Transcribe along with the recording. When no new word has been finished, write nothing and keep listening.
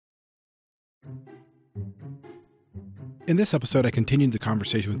In this episode, I continued the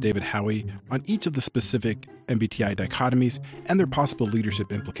conversation with David Howie on each of the specific MBTI dichotomies and their possible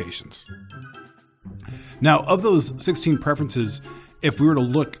leadership implications. Now, of those 16 preferences, if we were to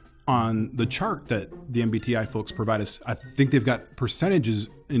look on the chart that the MBTI folks provide us, I think they've got percentages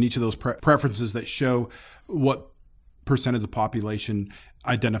in each of those preferences that show what percent of the population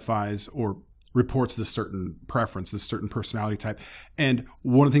identifies or reports this certain preference, this certain personality type. And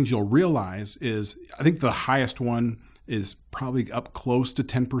one of the things you'll realize is, I think the highest one is probably up close to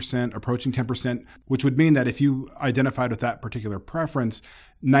 10%, approaching 10%, which would mean that if you identified with that particular preference,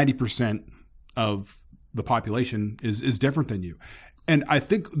 90% of the population is different than you. And I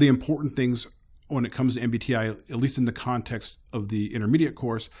think the important things when it comes to MBTI, at least in the context of the intermediate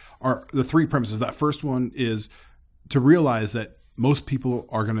course, are the three premises. That first one is to realize that most people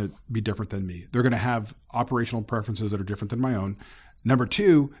are going to be different than me. They're going to have operational preferences that are different than my own. Number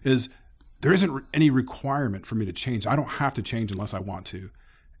two is there isn't any requirement for me to change. I don't have to change unless I want to.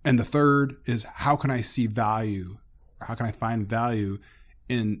 And the third is, how can I see value? Or how can I find value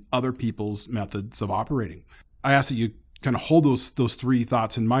in other people's methods of operating? I ask that you kind of hold those three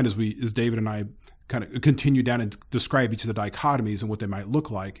thoughts in mind as David and I kind of continue down and describe each of the dichotomies and what they might look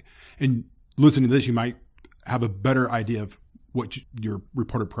like. And listening to this, you might have a better idea of what your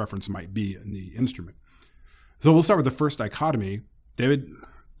reported preference might be in the instrument. So we'll start with the first dichotomy. David, do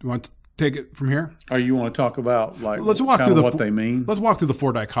you want to take it from here? Or you want to talk about let's walk through what they mean? Let's walk through the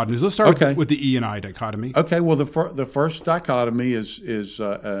four dichotomies. Let's start with the E and I dichotomy. Okay. Well, the first dichotomy is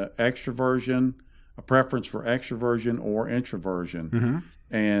extroversion, a preference for extroversion or introversion. Mm-hmm.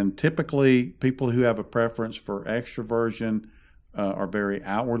 And typically, people who have a preference for extroversion are very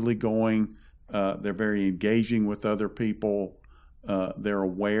outwardly going. They're very engaging with other people. They're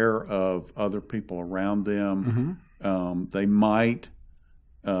aware of other people around them. Mm-hmm. They might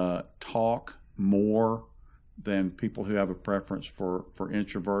talk more than people who have a preference for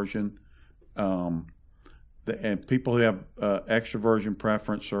introversion. And people who have extroversion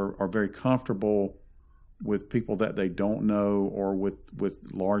preference are very comfortable with people that they don't know or with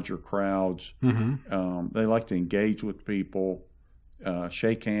larger crowds. Mm-hmm. They like to engage with people,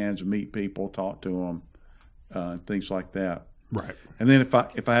 shake hands, meet people, talk to them, things like that. Right. And then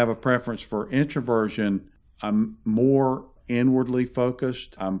if I have a preference for introversion, I'm more inwardly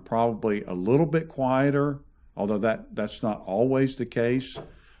focused. I'm probably a little bit quieter, although that's not always the case.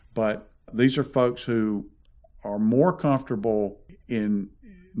 But these are folks who are more comfortable in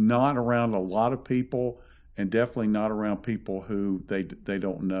not around a lot of people, and definitely not around people who they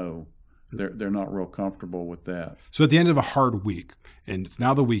don't know. They're not real comfortable with that. So at the end of a hard week, and it's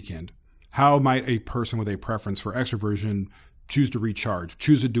now the weekend, how might a person with a preference for extroversion choose to recharge,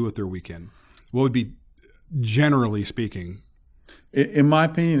 choose to do with their weekend? What would be, generally speaking? In my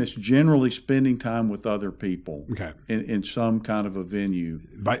opinion, it's generally spending time with other people. Okay. In some kind of a venue.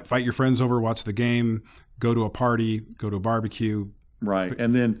 Invite your friends over, watch the game, go to a party, go to a barbecue. Right.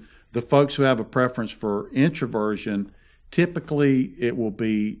 And then the folks who have a preference for introversion, typically it will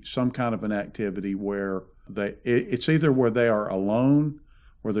be some kind of an activity where it's either where they are alone,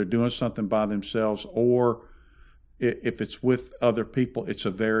 where they're doing something by themselves, or if it's with other people, it's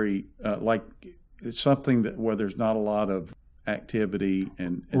a very it's something where there's not a lot of activity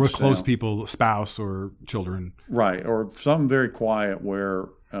and with close people, spouse or children. Right, or something very quiet where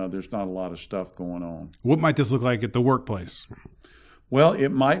there's not a lot of stuff going on. What might this look like at the workplace? Well, it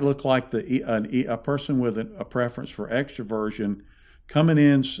might look like a person with a preference for extroversion coming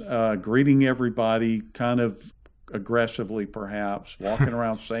in, greeting everybody, kind of aggressively perhaps, walking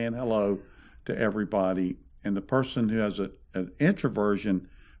around saying hello to everybody. And the person who has an introversion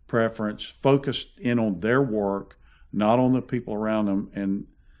preference focused in on their work, not on the people around them, and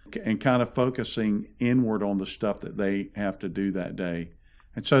kind of focusing inward on the stuff that they have to do that day.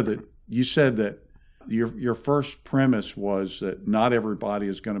 And so that you said that your first premise was that not everybody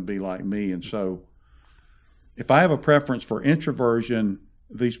is going to be like me. And so if I have a preference for introversion,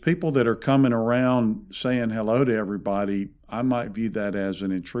 these people that are coming around saying hello to everybody, I might view that as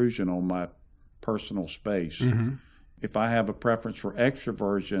an intrusion on my personal space. Mm-hmm. If I have a preference for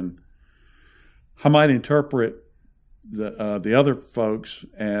extroversion, I might interpret the other folks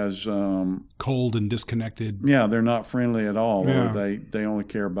as cold and disconnected. Yeah, they're not friendly at all. Yeah. Or they only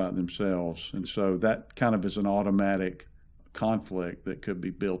care about themselves. And so that kind of is an automatic conflict that could be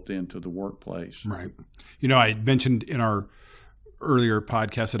built into the workplace. Right. I mentioned in our earlier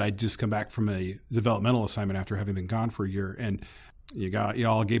podcast that I'd just come back from a developmental assignment after having been gone for a year. And You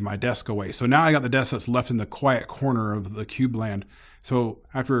all gave my desk away. So now I got the desk that's left in the quiet corner of the cube land. So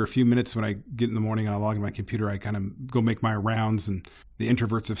after a few minutes when I get in the morning and I log in my computer, I kind of go make my rounds, and the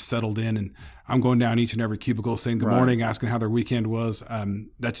introverts have settled in, and I'm going down each and every cubicle saying good morning, asking how their weekend was.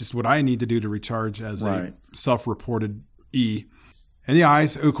 That's just what I need to do to recharge as a self-reported E. And the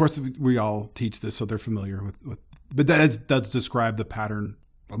I's, of course, we all teach this, so they're familiar with but that does describe the pattern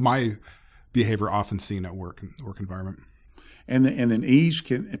of my behavior often seen at work environment. And then E's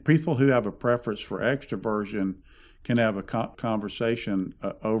people who have a preference for extroversion can have a conversation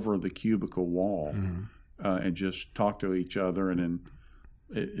over the cubicle wall and just talk to each other, and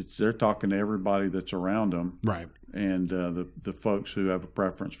then they're talking to everybody that's around them. Right. And the folks who have a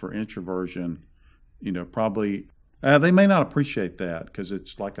preference for introversion, probably they may not appreciate that, because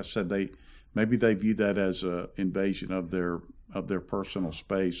it's like I said, maybe they view that as an invasion of their personal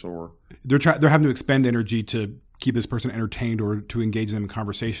space, or they're having to expend energy to keep this person entertained or to engage them in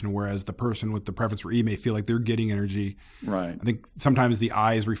conversation, whereas the person with the preference for E may feel like they're getting energy. Right. I think sometimes the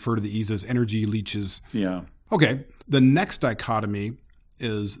I's refer to the E's as energy leeches. Yeah. Okay. The next dichotomy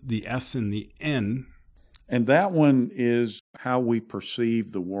is the S and the N. And that one is how we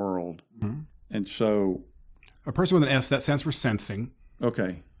perceive the world. Mm-hmm. And so a person with an S, that stands for sensing.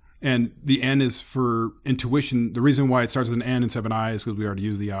 Okay. And the N is for intuition. The reason why it starts with an N instead of an I is because we already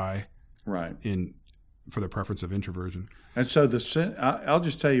use the I. Right. For the preference of introversion. And so I'll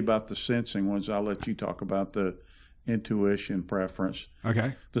just tell you about the sensing ones. I'll let you talk about the intuition preference.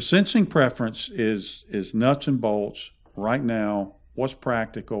 Okay. The sensing preference is nuts and bolts. Right now, what's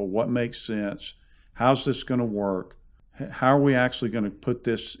practical? What makes sense? How's this going to work? How are we actually going to put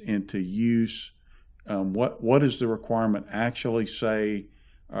this into use? What does the requirement actually say?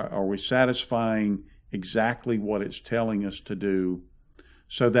 Are we satisfying exactly what it's telling us to do?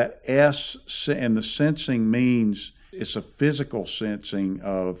 So that S and the sensing means it's a physical sensing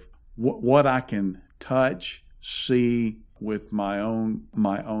of what I can touch, see with my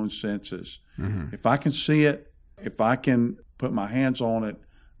own senses. Mm-hmm. If I can see it, if I can put my hands on it,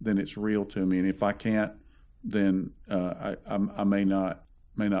 then it's real to me. And if I can't, then I may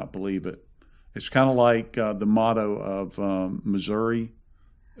not believe it. It's kind of like the motto of Missouri,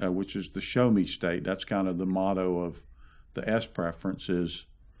 which is the show me state. That's kind of the motto of the S preference is,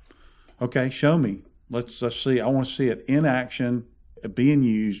 okay, show me. Let's see. I want to see it in action, being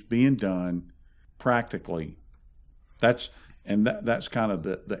used, being done practically. That's kind of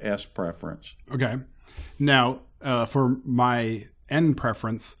the S preference. Okay. Now, for my N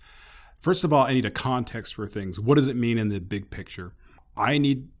preference, first of all, I need a context for things. What does it mean in the big picture? I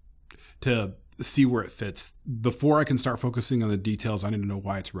need to see where it fits. Before I can start focusing on the details, I need to know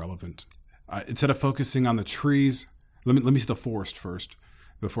why it's relevant. Instead of focusing on the trees, let me see the forest first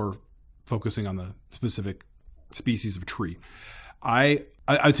before focusing on the specific species of tree. I'd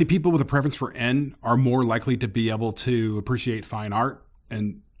say people with a preference for N are more likely to be able to appreciate fine art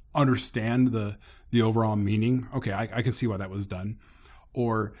and understand the overall meaning. Okay, I can see why that was done.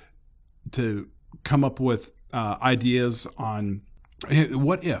 Or to come up with ideas on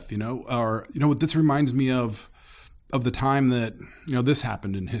what if, or, this reminds me of the time that, this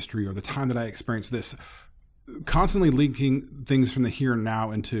happened in history, or the time that I experienced this. Constantly linking things from the here and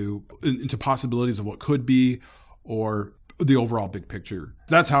now into possibilities of what could be, or the overall big picture.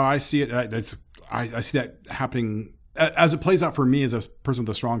 That's how I see it. I see that happening as it plays out for me as a person with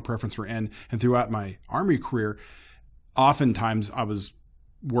a strong preference for N. And throughout my Army career, oftentimes I was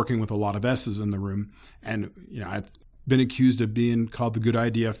working with a lot of S's in the room, and I've been accused of being called the good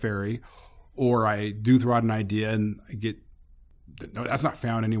idea fairy, or I do throw out an idea and I get, no, that's not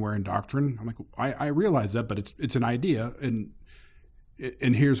found anywhere in doctrine. I'm like, I realize that, but it's an idea, and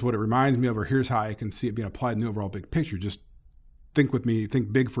here's what it reminds me of, or here's how I can see it being applied in the overall big picture. Just think with me,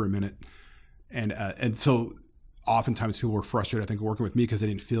 think big for a minute, and so oftentimes people were frustrated, I think, working with me because they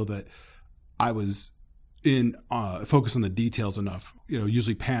didn't feel that I was focused on the details enough.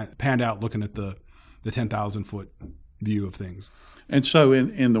 Usually panned out looking at the 10,000 foot view of things. And so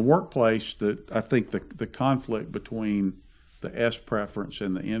in the workplace, I think the conflict between the S preference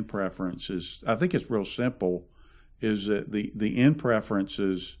and the N preference is, I think it's real simple, is that the N preference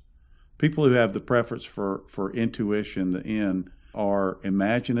is people who have the preference for intuition, the N, are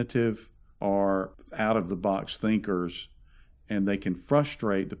imaginative, are out-of-the-box thinkers, and they can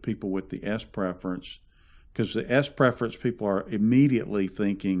frustrate the people with the S preference, because the S preference people are immediately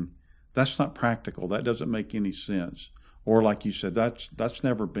thinking, that's not practical, that doesn't make any sense. Or like you said, that's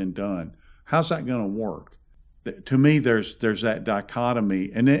never been done. How's that going to work? To me, there's that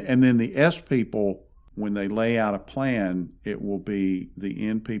dichotomy. And then the S people, when they lay out a plan, it will be the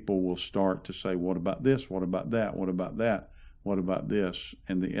N people will start to say, what about this? What about that? What about that? What about this?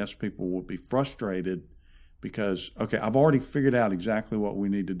 And the S people will be frustrated because, okay, I've already figured out exactly what we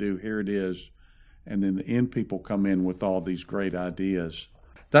need to do. Here it is. And then the N people come in with all these great ideas.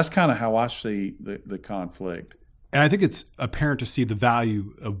 That's kind of how I see the conflict. And I think it's apparent to see the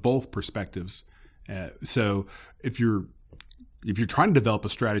value of both perspectives. So if you're trying to develop a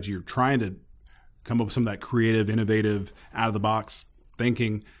strategy, you're trying to come up with some of that creative, innovative, out of the box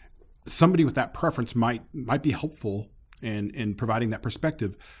thinking, somebody with that preference might be helpful in providing that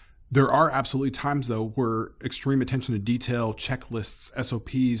perspective. There are absolutely times, though, where extreme attention to detail, checklists,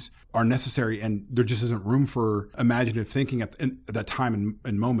 SOPs are necessary, and there just isn't room for imaginative thinking at that time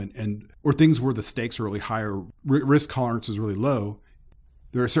and moment, or things where the stakes are really high or risk tolerance is really low.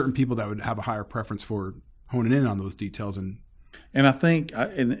 There are certain people that would have a higher preference for honing in on those details. And I think,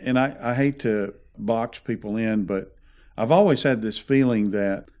 I hate to box people in, but I've always had this feeling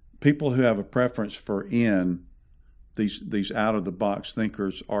that people who have a preference for N, these out-of-the-box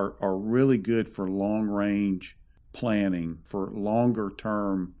thinkers, are really good for long-range planning, for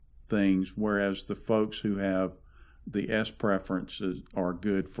longer-term things, whereas the folks who have the S preferences are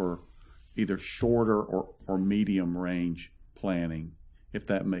good for either shorter or medium-range planning, if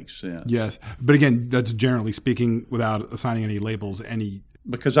that makes sense. Yes, but again, that's generally speaking without assigning any labels.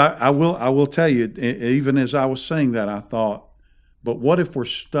 Because I will tell you, even as I was saying that, I thought, but what if we're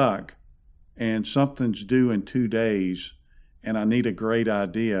stuck and something's due in 2 days and I need a great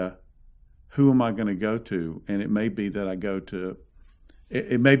idea? Who am I going to go to? And it may be that I go to,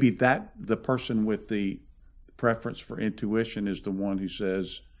 it may be that the person with the preference for intuition is the one who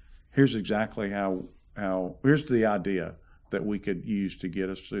says, here's exactly how here's the idea that we could use to get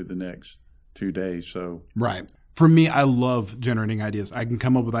us through the next 2 days. So right. For me, I love generating ideas. I can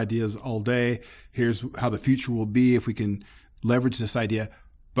come up with ideas all day. Here's how the future will be if we can leverage this idea.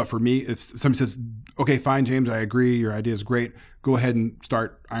 But for me, if somebody says, okay, fine, James, I agree, your idea is great, go ahead and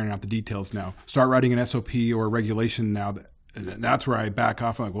start ironing out the details now. Start writing an SOP or a regulation now. And that's where I back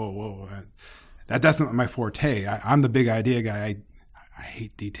off. I'm like, whoa, that's not my forte. I'm the big idea guy. I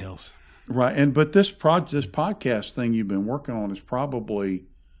hate details. Right. But this podcast thing you've been working on has probably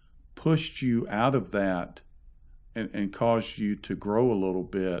pushed you out of that and caused you to grow a little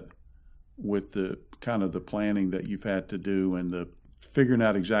bit with the kind of the planning that you've had to do and the figuring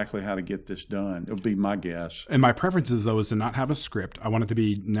out exactly how to get this done. It would be my guess. And my preferences, though, is to not have a script. I want it to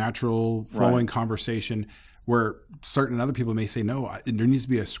be natural, flowing conversation where certain other people may say, no, there needs to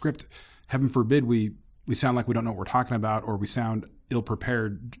be a script. Heaven forbid we sound like we don't know what we're talking about or we sound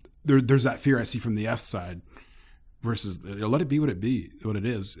ill-prepared. There's that fear I see from the S side versus let it be what it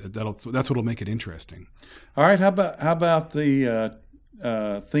is. That's what'll make it interesting. All right. How about the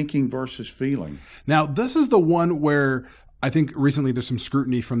thinking versus feeling? Now, this is the one where I think recently there's some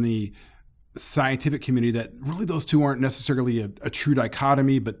scrutiny from the scientific community that really those two aren't necessarily a true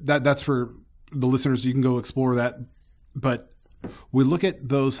dichotomy, but that's for the listeners. You can go explore that. But we look at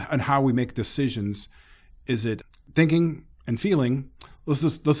those and how we make decisions. Is it thinking and feeling?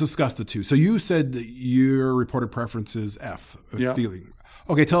 Let's discuss the two. So you said that your reported preference is F, feeling.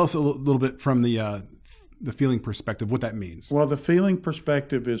 Okay, tell us a little bit from the feeling perspective what that means. Well, the feeling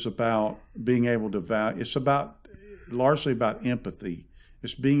perspective is about being able to value. It's largely about empathy.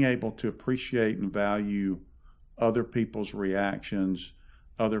 It's being able to appreciate and value other people's reactions,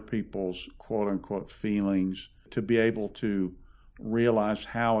 other people's quote-unquote feelings, to be able to realize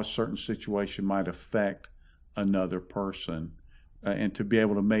how a certain situation might affect another person, and to be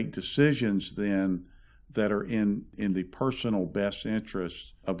able to make decisions then that are in the personal best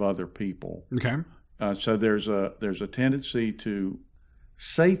interest of other people. Okay. So there's a tendency to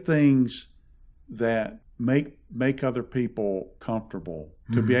say things that make other people comfortable,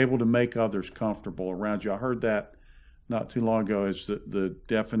 to be able to make others comfortable around you. I heard that not too long ago as the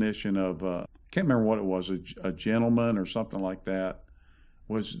definition of, I can't remember what it was, a gentleman or something like that,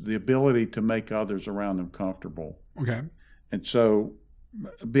 was the ability to make others around them comfortable. Okay. And so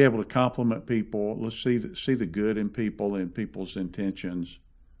be able to compliment people. Let's see the good in people and people's intentions.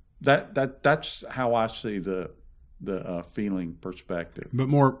 That's how I see the feeling perspective. But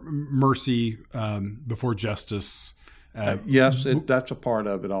more mercy before justice. Yes, that's a part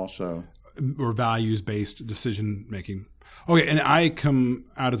of it also. Or values-based decision-making. Okay, and I come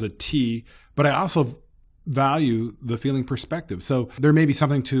out as a T, but I also value the feeling perspective. So there may be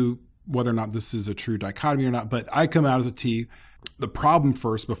something to whether or not this is a true dichotomy or not, but I come out as a T, the problem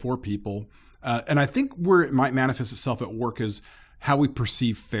first before people. And I think where it might manifest itself at work is how we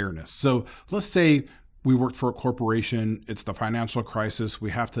perceive fairness. So let's say we worked for a corporation, it's the financial crisis,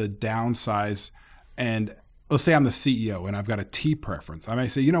 we have to downsize, and let's say I'm the CEO and I've got a T preference. I may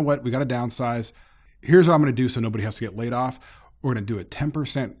say, you know what, we got to downsize. here's what I'm going to do so nobody has to get laid off. We're going to do a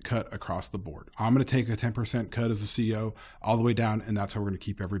 10% cut across the board. I'm going to take a 10% cut as the CEO all the way down, and that's how we're going to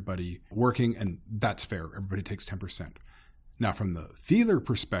keep everybody working, and that's fair. Everybody takes 10%. Now, from the feeler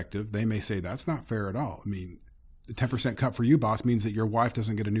perspective, they may say that's not fair at all. I mean, the 10% cut for you, boss, means that your wife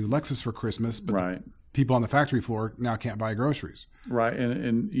doesn't get a new Lexus for Christmas, but right. People on the factory floor now can't buy groceries. Right,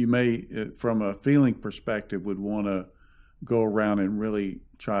 and you may, from a feeling perspective, would want to go around and really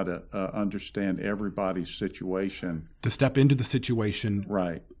try to understand everybody's situation. To step into the situation.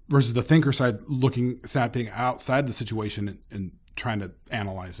 Right. Versus the thinker side stepping outside the situation and trying to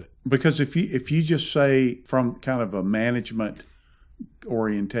analyze it. Because if you just say from kind of a management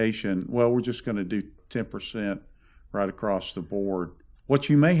orientation, well, we're just going to do 10% right across the board, what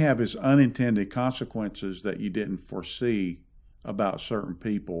you may have is unintended consequences that you didn't foresee about certain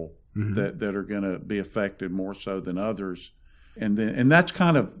people that are going to be affected more so than others. And that's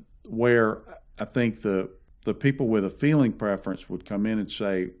kind of where I think the people with a feeling preference would come in and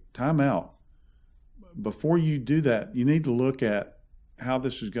say, time out. Before you do that, you need to look at how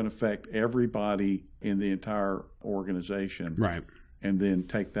this is going to affect everybody in the entire organization. Right. And then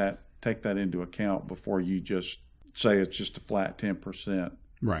take that into account before you just say it's just a flat 10%.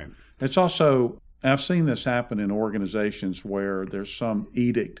 Right. It's also, I've seen this happen in organizations where there's some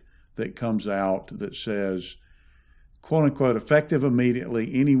edict that comes out that says, quote unquote, effective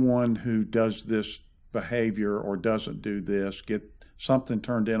immediately, anyone who does this behavior or doesn't do this, get something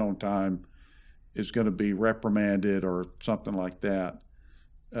turned in on time, is going to be reprimanded or something like that.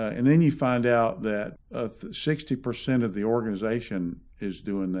 And then you find out that 60% of the organization is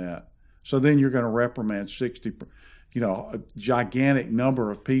doing that. So then you're going to reprimand 60%, a gigantic number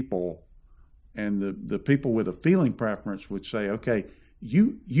of people. And the people with a feeling preference would say, okay,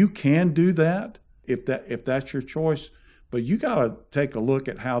 you can do that if that's your choice, but you got to take a look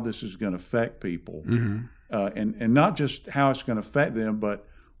at how this is going to affect people, and not just how it's going to affect them, but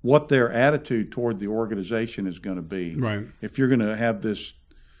what their attitude toward the organization is going to be. Right. If you're going to have this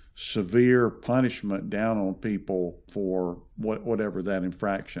severe punishment down on people for whatever that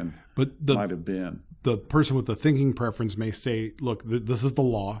infraction might have been. The person with the thinking preference may say, look, this is the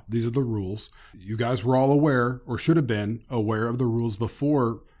law. These are the rules. You guys were all aware, or should have been aware of the rules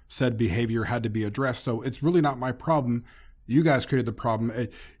before said behavior had to be addressed. So it's really not my problem. You guys created the problem.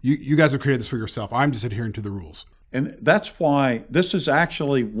 You guys have created this for yourself. I'm just adhering to the rules. And that's why this is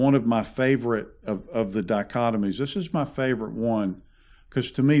actually one of my favorite of the dichotomies. This is my favorite one,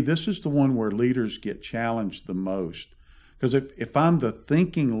 because to me, this is the one where leaders get challenged the most. Because if I'm the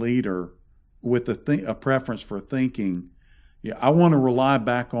thinking leader with a preference for thinking, I want to rely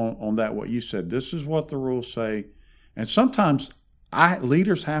back on that, what you said. This is what the rules say. And sometimes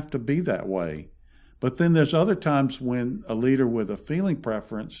leaders have to be that way. But then there's other times when a leader with a feeling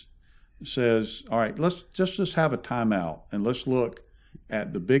preference says, all right, let's just have a timeout and let's look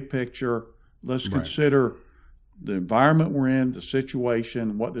at the big picture. Let's consider the environment we're in, the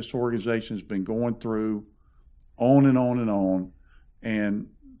situation, what this organization has been going through, on and on and on. And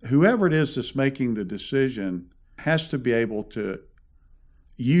whoever it is that's making the decision has to be able to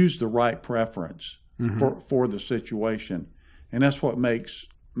use the right preference for the situation. And that's what makes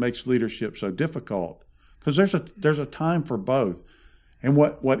leadership so difficult, because there's a time for both. And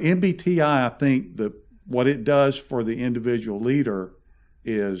what MBTI, I think what it does for the individual leader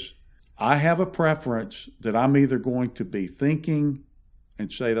is, I have a preference that I'm either going to be thinking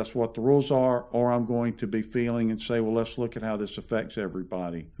and say that's what the rules are, or I'm going to be feeling and say, well, let's look at how this affects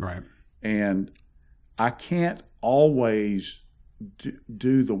everybody. Right. And I can't always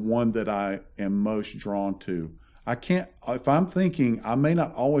do the one that I am most drawn to. I can't, if I'm thinking, I may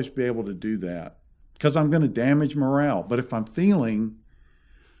not always be able to do that because I'm going to damage morale. But if I'm feeling,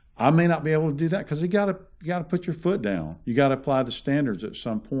 I may not be able to do that because you got to put your foot down. You got to apply the standards at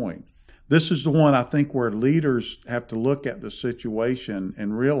some point. This is the one, I think, where leaders have to look at the situation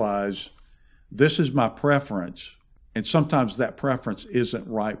and realize this is my preference, and sometimes that preference isn't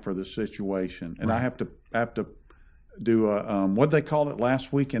right for the situation. And I have to do what they called it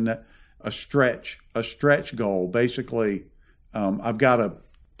last week, in that a stretch goal. Basically, I've got to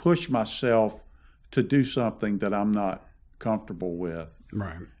push myself to do something that I'm not comfortable with.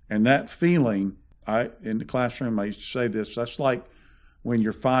 Right. And that feeling, in the classroom, I used to say this, that's like when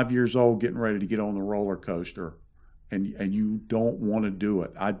you're 5 years old getting ready to get on the roller coaster and you don't want to do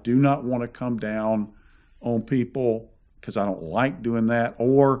it. I do not want to come down on people because I don't like doing that,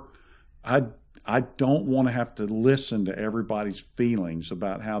 or I don't want to have to listen to everybody's feelings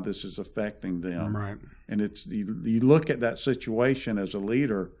about how this is affecting them. Right. And it's you look at that situation as a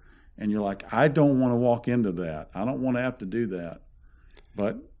leader and you're like, I don't want to walk into that. I don't want to have to do that.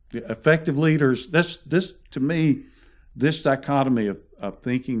 But Effective leaders, this to me, this dichotomy of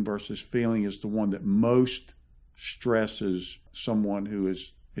thinking versus feeling is the one that most stresses someone who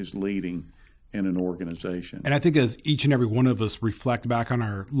is leading in an organization. And I think as each and every one of us reflect back on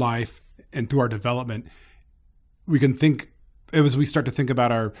our life and through our development, we can think, as we start to think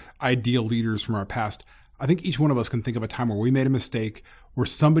about our ideal leaders from our past, I think each one of us can think of a time where we made a mistake, where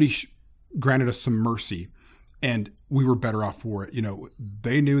somebody granted us some mercy, and we were better off for it.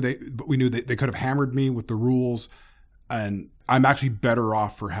 We knew they could have hammered me with the rules, and I'm actually better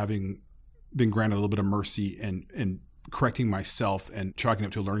off for having been granted a little bit of mercy and correcting myself and chalking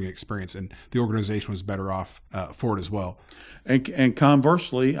up to a learning experience. And the organization was better off for it as well. And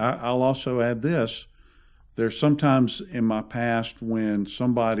conversely, I'll also add this. There's sometimes in my past when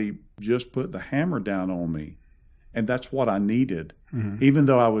somebody just put the hammer down on me, and that's what I needed. Mm-hmm. Even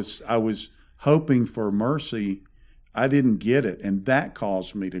though I was hoping for mercy, I didn't get it, and that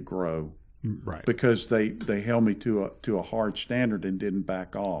caused me to grow. Right. Because they held me to a hard standard and didn't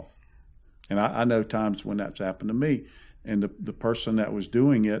back off. And I know times when that's happened to me, and the person that was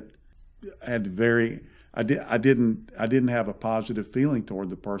doing it had I didn't have a positive feeling toward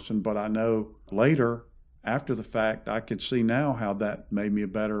the person, but I know later, after the fact, I could see now how that made me a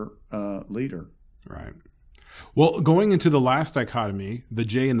better leader. Right. Well, going into the last dichotomy, the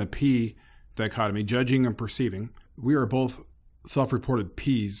J and the P dichotomy, judging and perceiving, we are both self-reported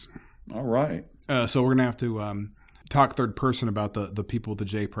Ps. All right. So we're going to have to talk third person about the people with the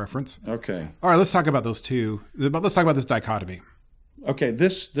J preference. Okay. All right, let's talk about those two. Let's talk about this dichotomy. Okay,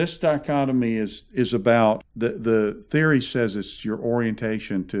 this dichotomy is about the theory says it's your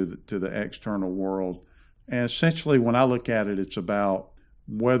orientation to the external world, and essentially when I look at it, it's about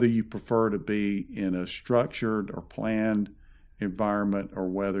whether you prefer to be in a structured or planned environment, or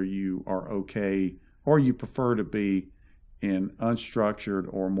whether you are okay, or you prefer to be in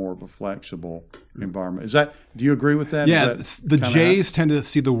unstructured or more of a flexible environment. Do you agree with that? Yeah, the J's tend to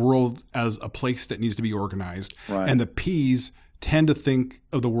see the world as a place that needs to be organized, right, and the P's tend to think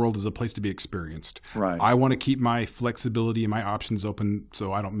of the world as a place to be experienced. Right. I want to keep my flexibility and my options open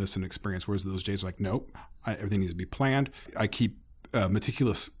so I don't miss an experience, whereas those J's are like, nope, everything needs to be planned. I keep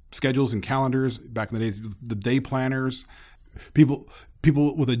meticulous schedules and calendars. Back in the days, the day planners. People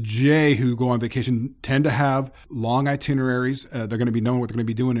with a J who go on vacation tend to have long itineraries. They're going to be knowing what they're going to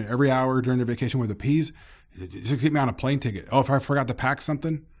be doing in every hour during their vacation. Where the P's, just get me on a plane ticket. Oh, if I forgot to pack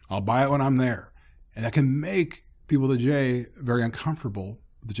something, I'll buy it when I'm there. And that can make people with a J very uncomfortable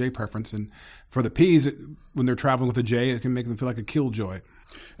with the J preference. And for the P's, when they're traveling with a J, it can make them feel like a killjoy.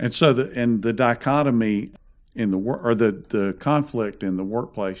 And so the dichotomy in the conflict in the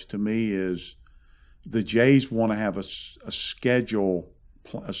workplace to me is the J's want to have a schedule,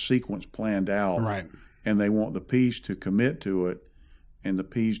 a sequence planned out, right, and they want the P's to commit to it, and the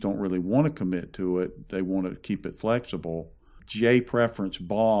P's don't really want to commit to it. They want to keep it flexible. J preference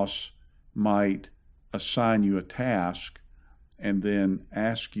boss might assign you a task and then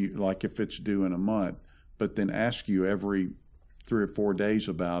ask you, like if it's due in a month, but then ask you every 3 or 4 days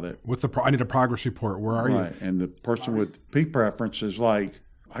about it. I need a progress report. Where are you? Right, and the person with P preference is like,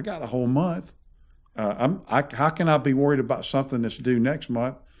 I got a whole month. How can I be worried about something that's due next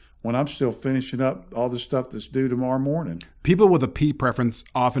month when I'm still finishing up all the stuff that's due tomorrow morning? People with a P preference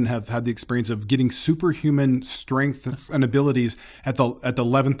often have had the experience of getting superhuman strengths and abilities at the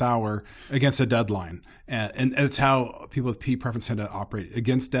 11th hour against a deadline, and it's how people with P preference tend to operate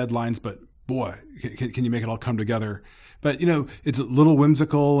against deadlines. But boy, can you make it all come together? But it's a little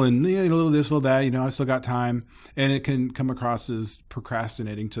whimsical and a little this, little that. I still got time, and it can come across as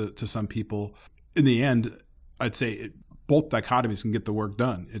procrastinating to some people. In the end, I'd say both dichotomies can get the work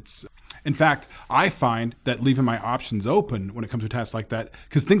done. In fact, I find that leaving my options open when it comes to a task like that,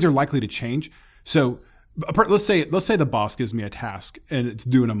 because things are likely to change. So let's say the boss gives me a task and it's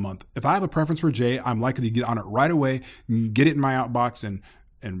due in a month. If I have a preference for J, I'm likely to get on it right away, get it in my outbox,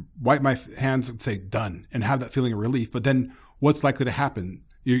 and wipe my hands and say done, and have that feeling of relief. But then what's likely to happen?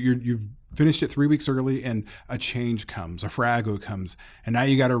 You've finished it 3 weeks early, and a change comes, a frago comes, and now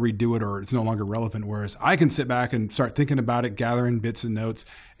you got to redo it, or it's no longer relevant. Whereas I can sit back and start thinking about it, gathering bits and notes,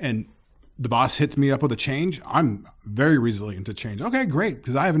 and the boss hits me up with a change. I'm very resilient to change. Okay, great,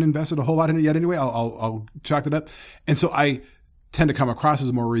 because I haven't invested a whole lot in it yet anyway. I'll chalk it up. And so I tend to come across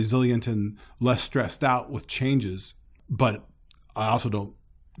as more resilient and less stressed out with changes, but I also don't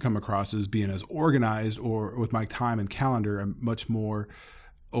come across as being as organized, or with my time and calendar, I'm much more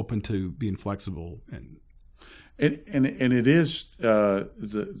open to being flexible. And it is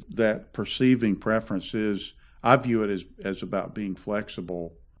that perceiving preference is, I view it as about being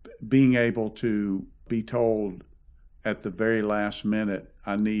flexible, being able to be told at the very last minute,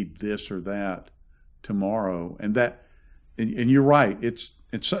 I need this or that tomorrow. And you're right. It's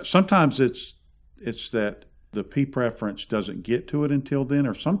sometimes it's that the P preference doesn't get to it until then,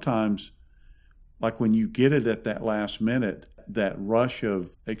 or sometimes, like when you get it at that last minute, that rush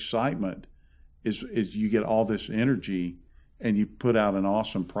of excitement is you get all this energy and you put out an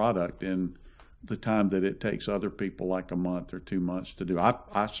awesome product in the time that it takes other people like a month or 2 months to do.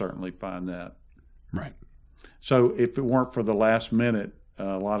 I certainly find that. Right. So if it weren't for the last minute,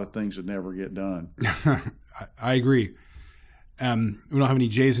 a lot of things would never get done. I agree. We don't have any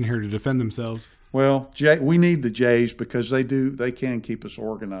J's in here to defend themselves. Well, we need the J's because they can keep us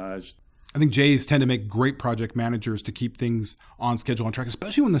organized. I think J's tend to make great project managers to keep things on schedule, on track,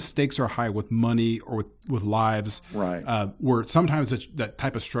 especially when the stakes are high with money or with lives. Right. Where sometimes that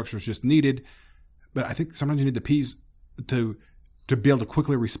type of structure is just needed. But I think sometimes you need the P's to be able to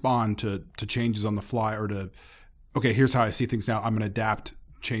quickly respond to changes on the fly, or okay, here's how I see things now. I'm going to adapt,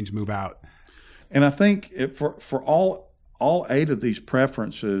 change, move out. And I think for all 8 of these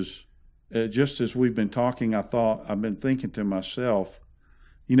preferences, just as we've been talking, I've been thinking to myself,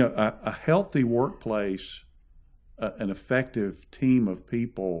 a healthy workplace, an effective team of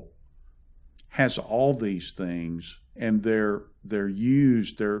people has all these things, and they're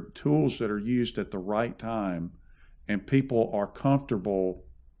tools that are used at the right time, and people are comfortable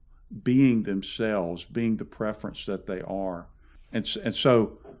being themselves, being the preference that they are. And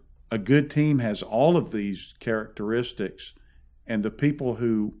so a good team has all of these characteristics, and the people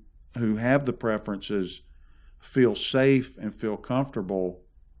who have the preferences feel safe and feel comfortable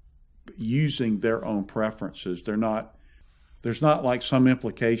using their own preferences. There's not like some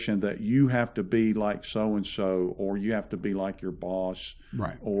implication that you have to be like so-and-so, or you have to be like your boss.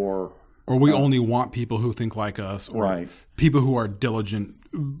 Right. Or we only want people who think like us, or right. people who are diligent,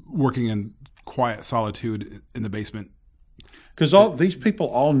 working in quiet solitude in the basement. Because all these people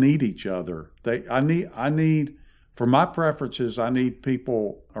all need each other. I need for my preferences, I need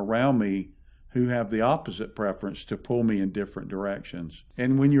people around me who have the opposite preference to pull me in different directions.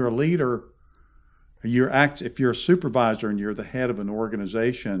 And when you're a leader, if you're a supervisor and you're the head of an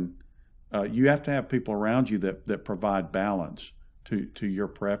organization, you have to have people around you that provide balance to your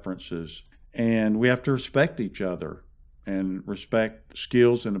preferences. And we have to respect each other and respect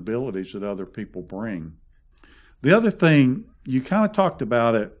skills and abilities that other people bring. The other thing, you kind of talked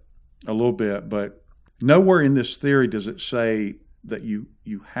about it a little bit, but nowhere in this theory does it say that you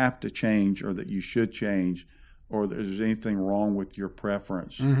have to change, or that you should change, or that there's anything wrong with your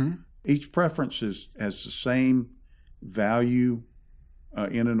preference. Mm-hmm. Each preference has the same value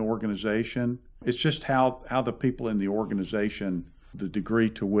in an organization. It's just how the people in the organization, the degree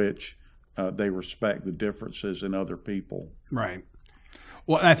to which they respect the differences in other people. Right.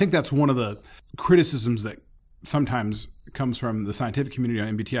 Well, and I think that's one of the criticisms that sometimes comes from the scientific community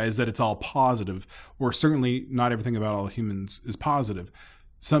on MBTI, is that it's all positive, or certainly not everything about all humans is positive.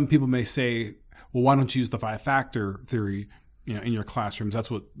 Some people may say, well, why don't you use the 5-factor theory, in your classrooms?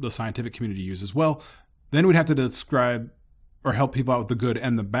 That's what the scientific community uses. Well, then we'd have to describe or help people out with the good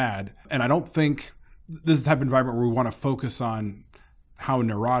and the bad. And I don't think this is the type of environment where we want to focus on how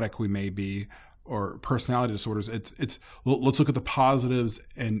neurotic we may be or personality disorders. It's let's look at the positives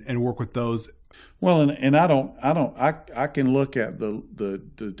and work with those. Well, and I can look at the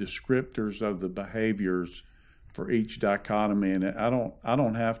descriptors of the behaviors for each dichotomy, and I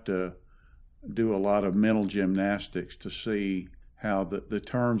don't have to do a lot of mental gymnastics to see how the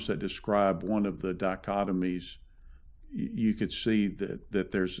terms that describe one of the dichotomies, you could see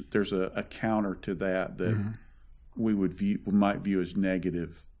that there's a counter to that mm-hmm. we might view as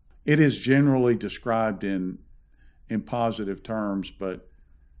negative. It is generally described in positive terms, but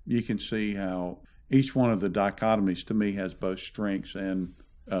you can see how each one of the dichotomies to me has both strengths and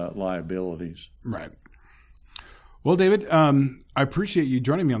liabilities. Right. Well, David, I appreciate you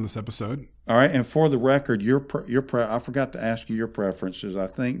joining me on this episode. All right, and for the record, I forgot to ask you your preferences. I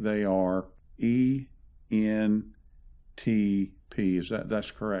think they are ENTP.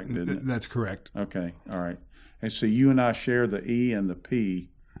 That's correct, isn't it? That's correct. Okay, all right. And so you and I share the E and the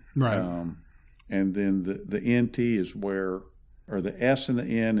P. Right. And then the NT is where, or the S and the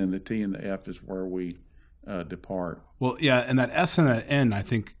N and the T and the F is where we depart. Well, yeah, and that S and that N, I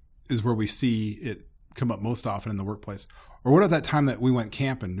think, is where we see it come up most often in the workplace. Or what about that time that we went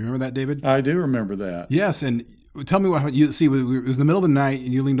camping? Remember that, David? I do remember that. Yes, and tell me what you see. It was in the middle of the night,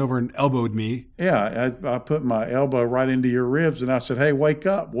 and you leaned over and elbowed me. Yeah, I put my elbow right into your ribs, and I said, "Hey, wake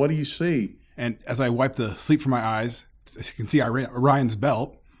up! What do you see?" And as I wiped the sleep from my eyes, as you can see, Orion's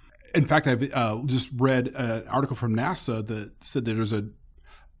belt. In fact, I've just read an article from NASA that said that there's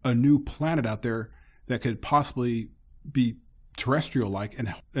a new planet out there that could possibly be terrestrial-like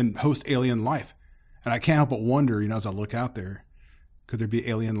and host alien life. And I can't help but wonder, as I look out there, could there be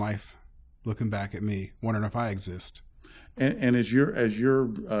alien life looking back at me, wondering if I exist? And as you're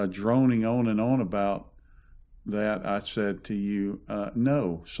droning on and on about that, I said to you,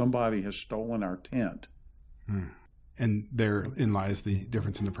 no, somebody has stolen our tent. And therein lies the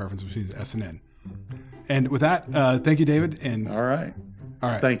difference in the preference between S and N. And with that, thank you, David. And All right.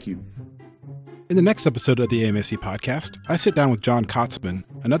 Thank you. In the next episode of the AMSC podcast, I sit down with John Kotzman,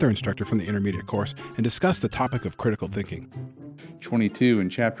 another instructor from the intermediate course, and discuss the topic of critical thinking. 22 in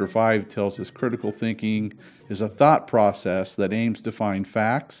Chapter 5 tells us critical thinking is a thought process that aims to find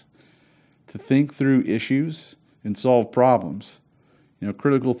facts, to think through issues, and solve problems.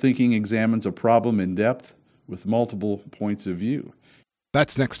 Critical thinking examines a problem in depth with multiple points of view.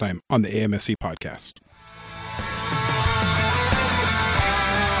 That's next time on the AMSC podcast.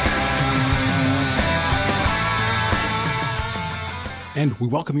 And we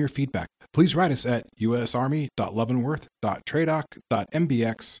welcome your feedback. Please write us at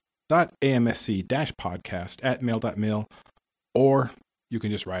usarmy.leavenworth.tradoc.mbx.amsc-podcast@mail.mil, or you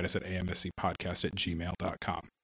can just write us at amscpodcast@gmail.com.